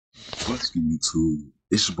What's good, YouTube?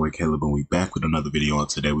 It's your boy Caleb, and we back with another video. On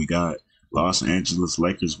today, we got Los Angeles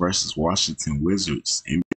Lakers versus Washington Wizards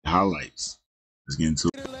NBA highlights. Let's get into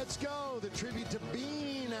it. Let's go. The tribute to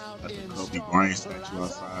Bean out Got the in Kobe Bryant statue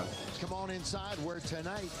Stars. outside. Come on inside, where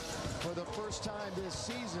tonight, for the first time this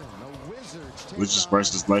season, the Wizards Wizards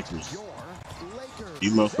versus Lakers.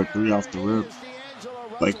 D'Lo for 3 off the rip.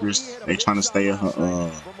 Lakers, they trying to stay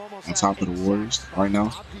on top of the Warriors right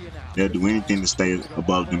now. They'll do anything to stay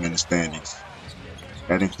above them in the standings.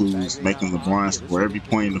 That includes making LeBron score every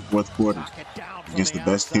point in the fourth quarter against the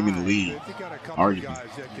best team in the league, arguably.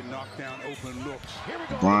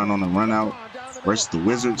 LeBron on the run out versus the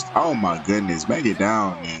Wizards. Oh my goodness, back it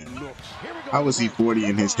down, man. How was he 40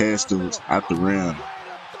 and his head still at the rim?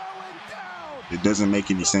 It doesn't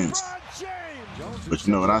make any sense. But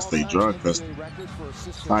you know what I say, drug custom.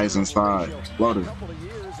 Ties inside, floater.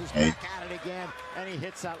 Hey.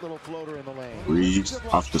 Reeves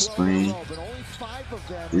off the screen.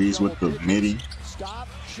 Reeves with the midi.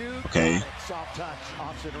 Okay.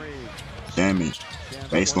 Damn it.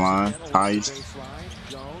 Baseline, Tice.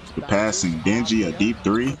 The passing, Dingy, a deep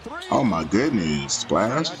 3. Oh my goodness,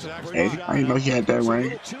 splash. Hey, I didn't know he had that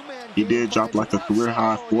range. He did drop like a career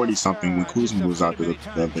high 40 something when Kuzma was out there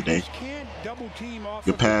the other day.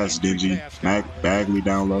 Good pass, Dingy. Bagley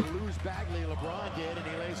down low.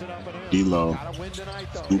 D'Lo.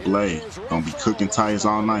 Scoop lay. Gonna be cooking tires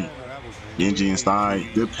all night. Dingy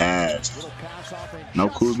inside. Good pass. No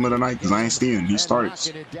Kuzma tonight because I ain't seeing him. He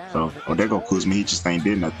starts. So, oh, there go Kuzma. He just ain't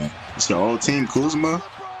did nothing. It's your old team, Kuzma.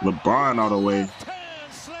 LeBron all the way.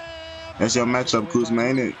 That's your matchup, Kuzma,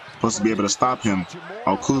 ain't it? Supposed to be able to stop him.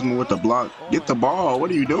 Oh, Kuzma with the block. Get the ball.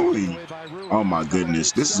 What are you doing? Oh, my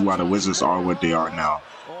goodness. This is why the Wizards are what they are now.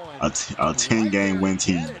 A 10-game win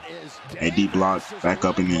team. AD block, back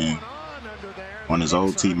up and in. On his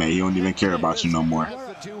old teammate. He don't even care about you no more.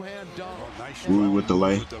 Rui with the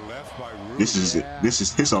lay. This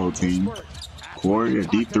is his old team. Corey, a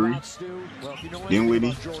deep 3.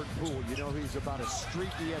 Dinwiddie.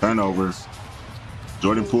 Turnover.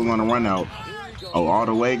 Jordan Poole on the run out. Oh, all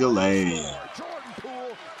the way, Galay.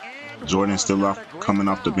 Jordan still coming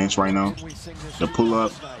off the bench right now. The pull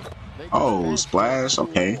up. Oh, splash.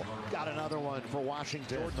 Okay.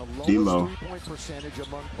 D'Lo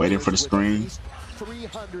waiting for the screen.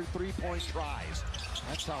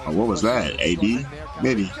 Oh, what was that? AD?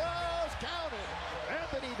 Midi.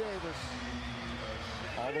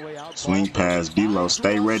 Swing pass. D'Lo,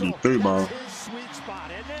 stay ready. 3 ball.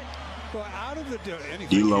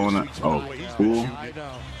 D'Lo on the Poole.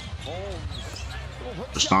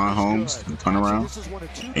 Rashawn Holmes, turn around.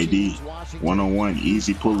 AD, one-on-one,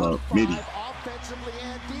 easy pull-up, midi.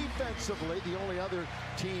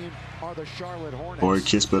 Corey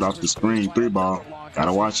Kispert off the screen, 3 ball.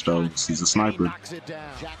 Gotta watch those. He's a sniper.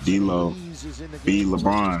 D'Lo, B.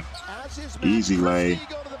 LeBron, easy lay.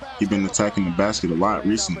 He's been attacking the basket a lot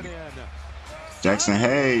recently. Jackson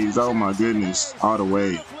Hayes, oh my goodness, all the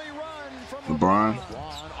way. LeBron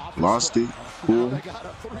lost it. Cool.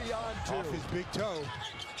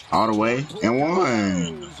 All the way and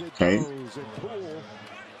one. Okay.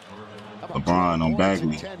 LeBron on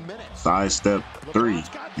Bagley. Side step 3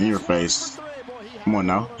 in your face. Come on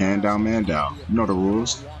now. Hand down, man down. You know the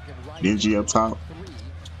rules. Dingy up top.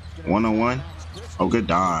 1-on-1. Oh, good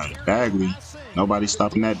dime. Bagley. Nobody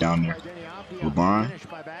stopping that down there. LeBron.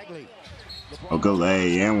 Oh, good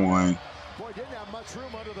lay and one.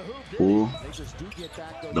 Poole.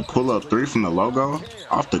 The pull-up 3 from the logo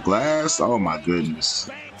off the glass. Oh my goodness.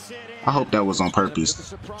 I hope that was on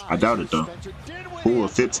purpose. I doubt it though. Poole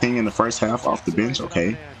 15 in the first half off the bench.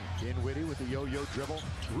 Okay.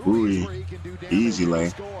 Rui. Easy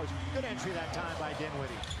lay.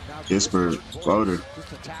 Kispert. Floater.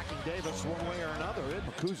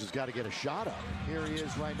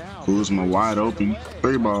 Kuzma wide open.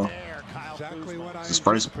 3 ball. It's his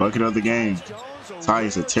first bucket of the game.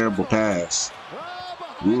 Ty's a terrible pass.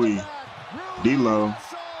 Rui. D'Lo.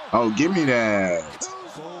 Oh, give me that.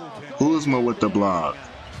 Kuzma with the block.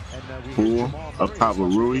 Poole up top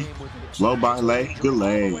with Rui. Low by lay. Good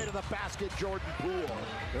lay.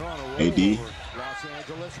 AD.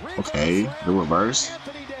 Okay, the reverse.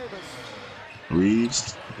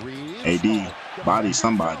 Reeves. AD. Body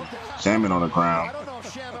somebody. Shaman on the ground.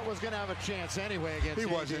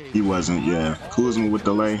 He wasn't, yeah. Kuzma with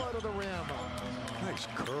the lay.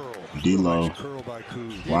 D'Lo.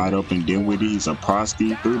 Wide open Dinwiddie. He's a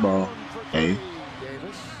Prosky. 3 ball. Hey.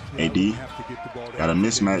 AD. Got a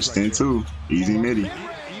mismatch then too. Easy midi.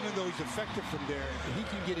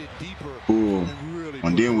 Poole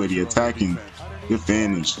on Dinwiddie attacking. Good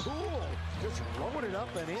finish.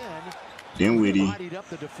 Dinwiddie.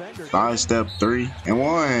 Side step 3 and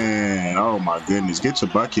 1. Oh my goodness. Get your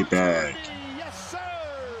bucket back.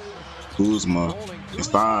 Kuzma.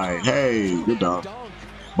 Inside. Hey, good dog.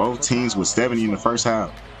 Both teams with 70 in the first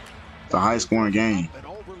half. It's a high scoring game.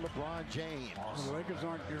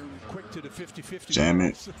 Jam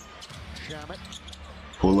it.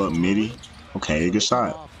 Pull up midi. Okay, good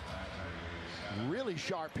shot.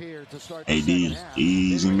 AD,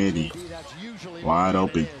 easy midi. Wide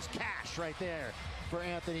open.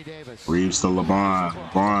 Reeves to LeBron.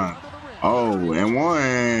 LeBron. Oh, and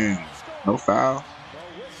 1. No foul.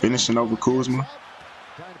 Finishing over Kuzma.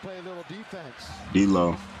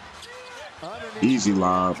 D-Lo. Easy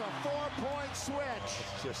lob.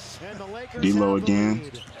 D-Lo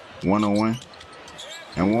again. 1-on-1.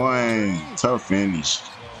 And 1. Tough finish.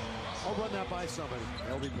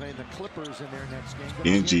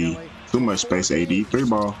 NG. Too much space, AD.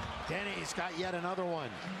 3-ball.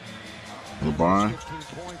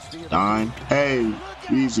 LeBron. Dime. Hey.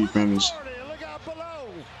 Easy finish.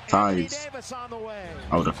 Ties.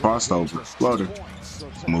 Oh, the crossover. Floater.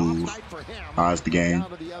 Smooth. Ties the game.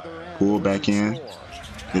 Pull back in.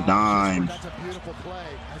 The dime.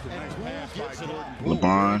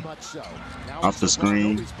 LeBron. Off the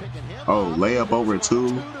screen. Oh, layup over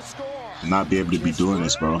 2. Not be able to be doing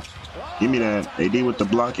this, bro. Give me that. AD with the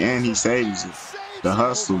block, and he saves it. The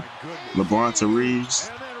hustle. LeBron to Reeves.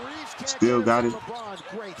 Still got it.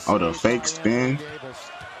 Oh, the fake spin.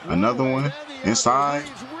 Another one. Inside.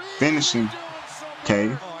 Finishing.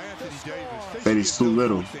 Okay. Said he's too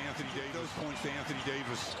little.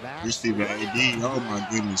 Receiver AD. Oh my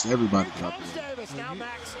goodness. Everybody got there.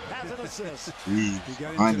 Reeves.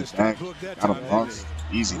 Behind the back. Got a box.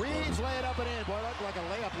 Easy. AD.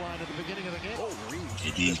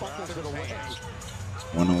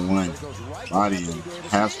 1-on-1. Body him.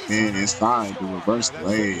 Half spin inside. The reverse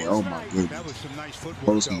play. Oh my goodness.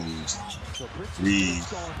 Post moves.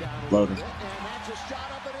 Reeves. Floater.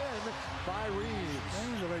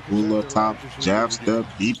 Pull up top. Jab step.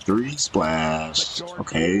 Deep 3. Splash.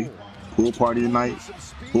 Okay. Pool party tonight.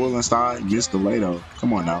 Pull inside. Missed the lay though.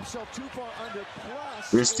 Come on now.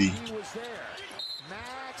 Christie.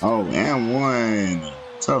 Oh, and 1.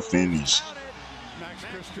 Tough finish.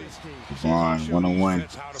 LeBron,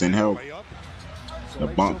 1-on-1. Send help. The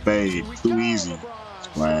bump fade. Too easy.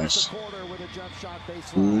 Splash.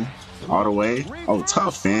 Ooh. All the way. Oh,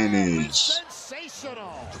 tough finish.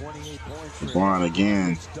 LeBron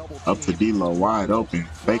again. Up to D-Lo. Wide open.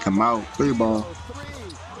 Fake him out. 3-ball.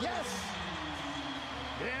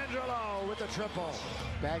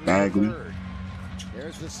 Bagley.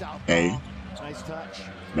 Hey.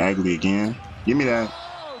 Bagley again. Give me that.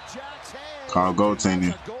 Call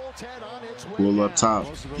goaltending. Pull up top.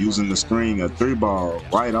 Using the screen. A 3-ball.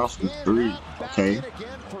 Right off the 3. Okay.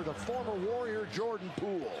 Jordan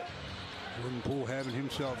Poole having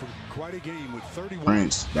himself quite a game with 31.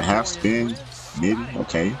 Prince. The half spin. Midi.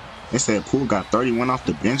 Okay. They said Poole got 31 off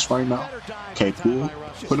the bench right now. Okay, Poole.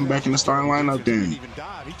 Put him back in the starting lineup then.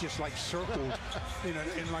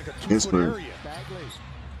 Pittsburgh.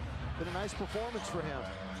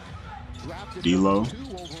 D-Lo.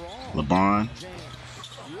 LeBron.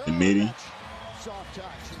 The midi.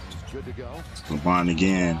 LeBron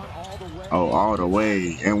again. Oh, all the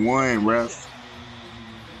way. And 1, ref.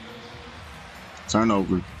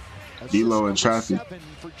 Turnover. D-Lo in traffic.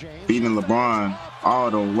 Beating LeBron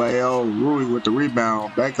all the way. Oh, Rui with the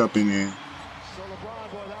rebound. Back up in there.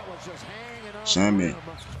 Shamet.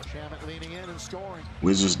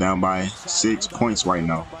 Wizards down by 6 points right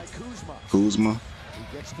now. Kuzma.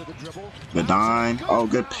 The dime. Oh,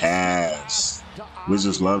 good pass.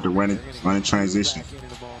 Wizards love to run it in transition.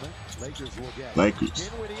 Lakers.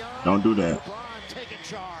 Don't do that.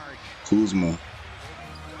 Kuzma.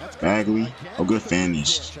 Bagley. Oh, good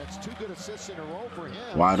finish.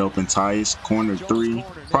 Wide open Tyus. Corner 3.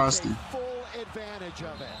 Frosty.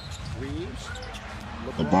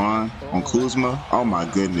 LeBron on Kuzma. Oh my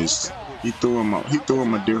goodness. He threw him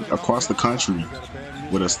across the country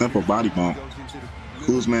with a simple body bump.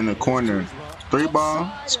 Kuzma in the corner.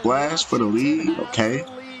 3-ball. Splash for the lead. Okay.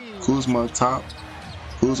 Kuzma up top.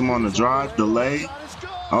 Kuzma on the drive. Delay.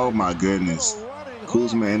 Oh my goodness.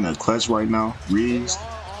 Kuzma in the clutch right now. Reeves.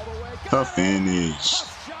 Tough finish.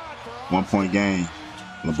 1-point game.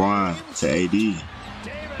 LeBron to AD.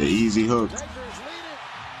 The easy hook.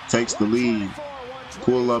 Takes the lead.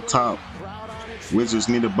 Pull up top. Wizards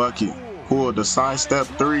need a bucket. Pull the side step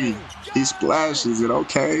 3. He splashes it.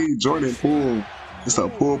 Okay. Jordan Poole. It's a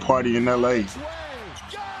pool party in LA.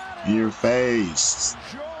 In your face.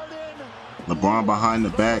 LeBron behind the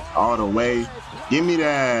back all the way. Give me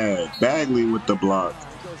that. Bagley with the block.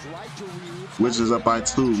 Wizards up by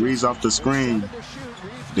 2. Reeves off the screen.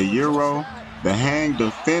 The Euro, the hang,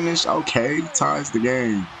 the finish. Okay, ties the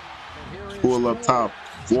game. Pull up top.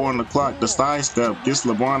 4 on the clock. The side step gets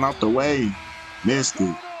LeBron out the way. Missed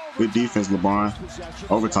it. Good defense, LeBron.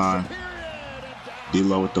 Overtime.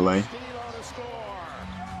 D'Lo with delay.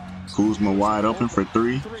 Kuzma wide open for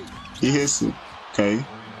 3. He hits it. Okay.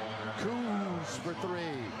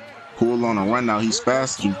 Pull on a run now. He's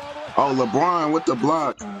faster. Oh, LeBron with the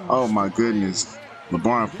block. Oh, my goodness.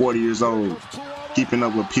 LeBron, 40 years old. Keeping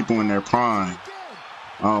up with people in their prime.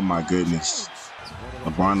 Oh, my goodness.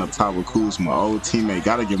 LeBron up top with Kuzma. Old teammate.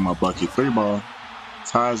 Got to give him a bucket. 3 ball.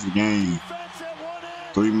 Ties the game.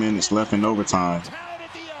 3 minutes left in overtime.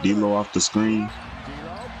 D'Lo off the screen.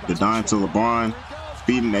 The dime to LeBron.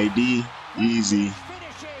 Feeding AD. Easy.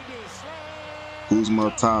 Kuzma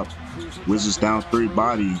up top. Wizards down 3.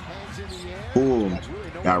 Body. Pull.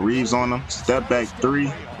 Got Reeves on him. Step back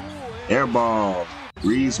 3. Air ball.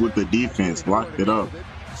 Reeves with the defense. Blocked it up.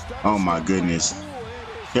 Oh my goodness.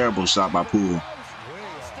 Terrible shot by Poole.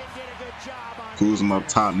 Kuzma up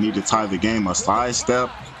top. Need to tie the game. A side step.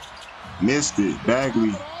 Missed it.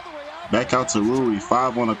 Bagley. Back out to Rui.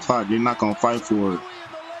 5 on the clock. They're not going to fight for it.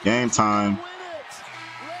 Game time.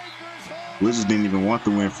 Wizards didn't even want the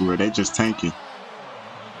win for it. They just tanking.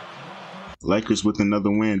 Lakers with another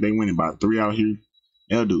win. They winning by 3 out here.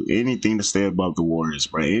 They'll do anything to stay above the Warriors,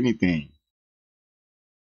 bro. Anything.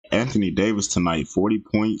 Anthony Davis tonight, 40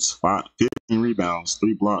 points, 15 rebounds,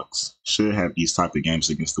 3 blocks. Should have these type of games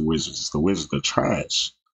against the Wizards. The Wizards are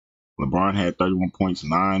trash. LeBron had 31 points,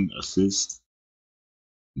 9 assists.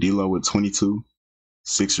 D'Lo with 22,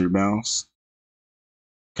 6 rebounds.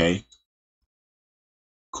 Okay.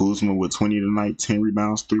 Kuzma with 20 tonight, 10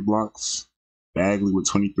 rebounds, 3 blocks. Bagley with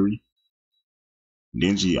 23.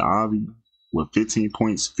 Dingy Avi with 15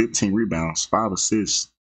 points, 15 rebounds, 5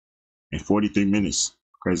 assists in 43 minutes.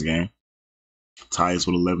 Crazy game. Tyus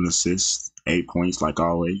with 11 assists, 8 points like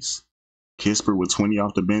always. Kisper with 20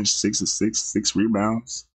 off the bench, 6 assists, 6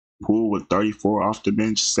 rebounds. Poole with 34 off the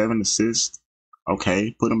bench, 7 assists.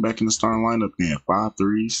 Okay, put him back in the starting lineup then. 5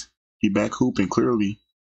 threes. He back hooping clearly.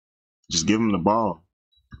 Just give him the ball.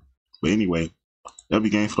 But anyway, that'll be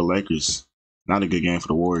game for the Lakers. Not a good game for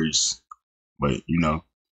the Warriors. But, you know,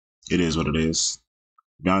 it is what it is.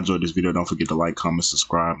 If y'all enjoyed this video, don't forget to like, comment,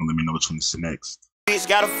 subscribe, and let me know which one to see next. Bitch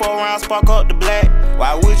got a 4-round spark up the black.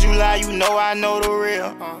 Why would you lie? You know I know the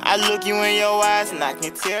real. I look you in your eyes and I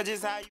can tell just how you